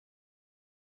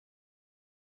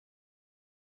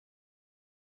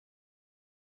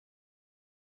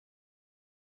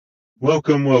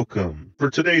Welcome. For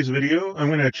today's video, I'm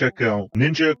going to check out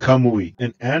Ninja Kamui,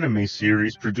 an anime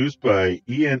series produced by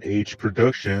E&H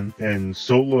Production and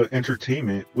Sola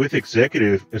Entertainment with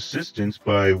executive assistance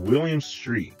by William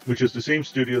Street, which is the same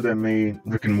studio that made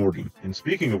Rick and Morty. And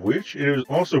speaking of which, it is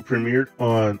also premiered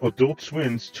on Adult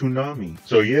Swim's Toonami.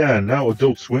 So yeah, now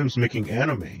Adult Swim's making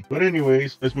anime. But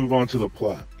anyways, let's move on to the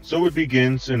plot. So it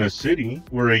begins in a city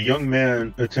where a young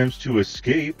man attempts to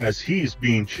escape as he's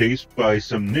being chased by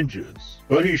some ninjas.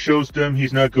 But he shows them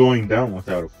he's not going down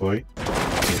without a fight.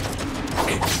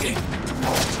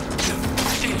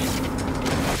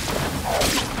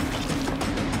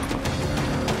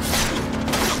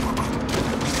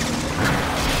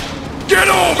 Get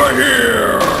over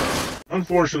here!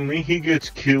 Unfortunately, he gets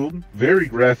killed very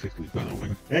graphically, by the way.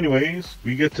 Anyways,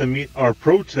 we get to meet our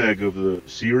protag of the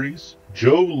series,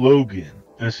 Joe Logan,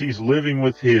 as he's living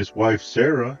with his wife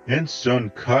Sarah and son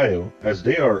Kyle as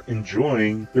they are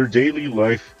enjoying their daily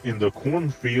life in the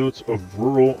cornfields of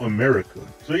rural America.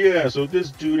 So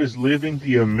this dude is living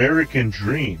the American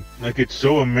dream. Like, it's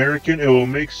so American it will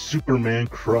make Superman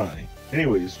cry.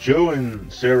 Anyways, Joe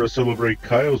and Sarah celebrate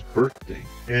Kyle's birthday,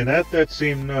 and at that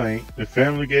same night, the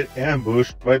family get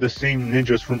ambushed by the same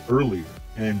ninjas from earlier,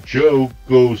 and Joe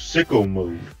goes sicko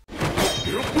mode.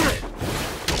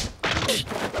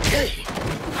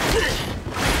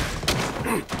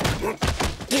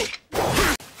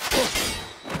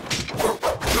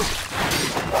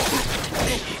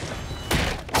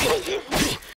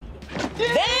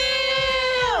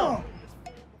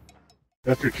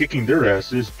 After kicking their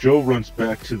asses, Joe runs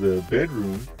back to the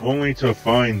bedroom, only to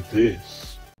find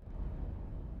this.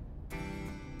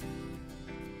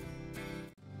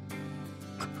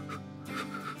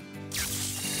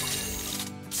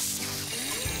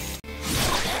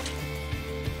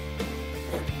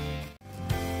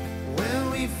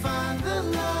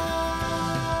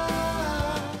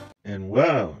 And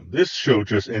wow, this show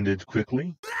just ended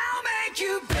quickly.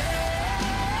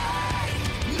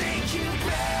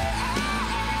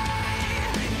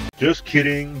 Just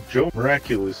kidding, Joe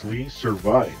miraculously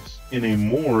survives in a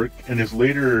morgue and is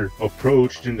later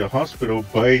approached in the hospital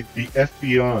by the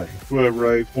FBI, who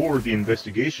arrived for the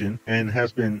investigation and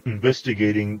has been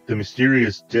investigating the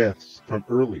mysterious deaths from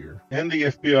earlier. And the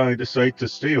FBI decide to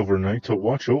stay overnight to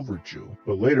watch over Joe.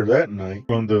 But later that night,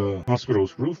 on the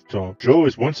hospital's rooftop, Joe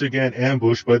is once again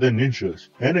ambushed by the ninjas,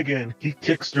 and again, he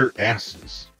kicks their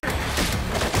asses.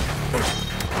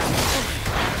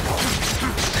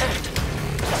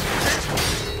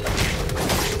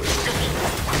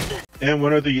 And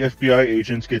one of the FBI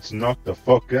agents gets knocked the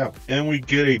fuck out. And we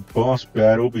get a boss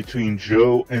battle between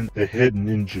Joe and the head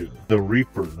ninja, the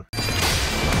Reaper.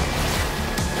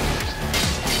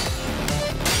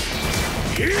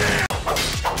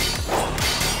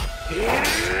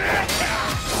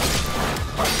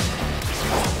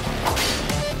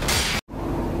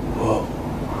 Whoa.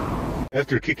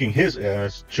 After kicking his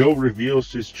ass, Joe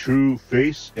reveals his true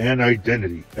face and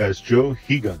identity as Joe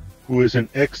Higan, who is an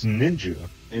ex-ninja.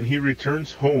 And he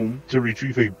returns home to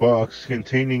retrieve a box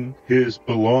containing his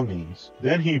belongings.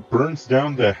 Then he burns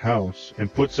down the house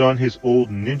and puts on his old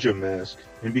ninja mask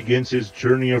and begins his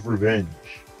journey of revenge.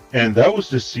 And that was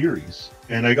the series.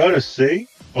 And I gotta say,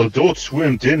 Adult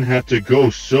Swim didn't have to go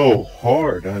so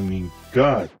hard. I mean,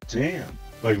 god damn.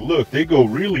 Like, look, they go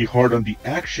really hard on the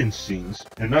action scenes,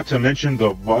 and not to mention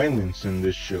the violence in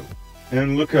this show.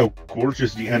 And look how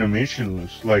gorgeous the animation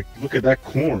looks. Like, look at that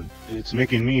corn. It's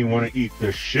making me want to eat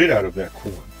the shit out of that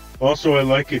corn. Also, I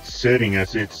like its setting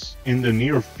as it's in the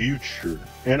near future.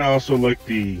 And I also like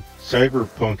the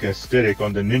cyberpunk aesthetic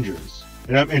on the ninjas.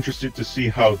 And I'm interested to see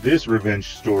how this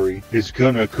revenge story is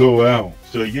gonna go out.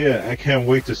 So yeah, I can't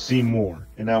wait to see more.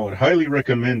 And I would highly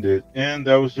recommend it. And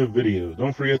that was the video.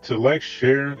 Don't forget to like,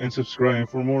 share, and subscribe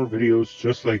for more videos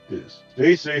just like this.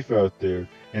 Stay safe out there.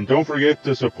 And don't forget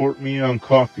to support me on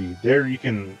Ko-fi. There you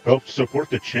can help support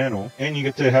the channel, and you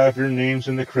get to have your names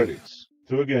in the credits.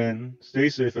 So again, stay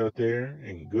safe out there,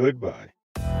 and goodbye.